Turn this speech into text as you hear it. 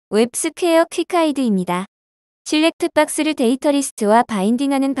웹스퀘어 퀵가이드입니다. 실렉트박스를 데이터 리스트와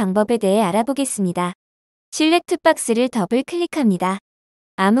바인딩하는 방법에 대해 알아보겠습니다. 실렉트박스를 더블 클릭합니다.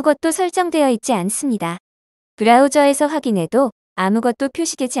 아무것도 설정되어 있지 않습니다. 브라우저에서 확인해도 아무것도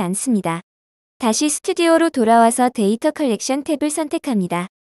표시되지 않습니다. 다시 스튜디오로 돌아와서 데이터 컬렉션 탭을 선택합니다.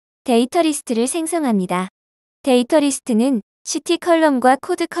 데이터 리스트를 생성합니다. 데이터 리스트는 시티 컬럼과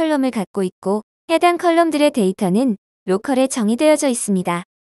코드 컬럼을 갖고 있고 해당 컬럼들의 데이터는 로컬에 정의되어져 있습니다.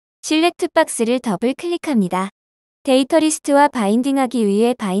 실렉트 박스를 더블 클릭합니다. 데이터 리스트와 바인딩하기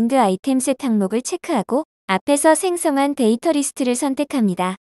위해 바인드 아이템셋 항목을 체크하고 앞에서 생성한 데이터 리스트를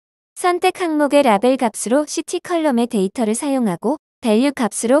선택합니다. 선택 항목의 라벨 값으로 시티 컬럼의 데이터를 사용하고 밸류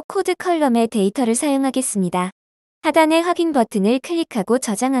값으로 코드 컬럼의 데이터를 사용하겠습니다. 하단의 확인 버튼을 클릭하고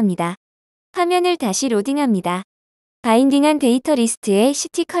저장합니다. 화면을 다시 로딩합니다. 바인딩한 데이터 리스트의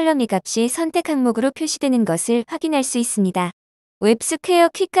시티 컬럼의 값이 선택 항목으로 표시되는 것을 확인할 수 있습니다. 웹스퀘어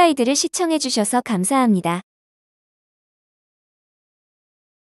퀵가이드를 시청해주셔서 감사합니다.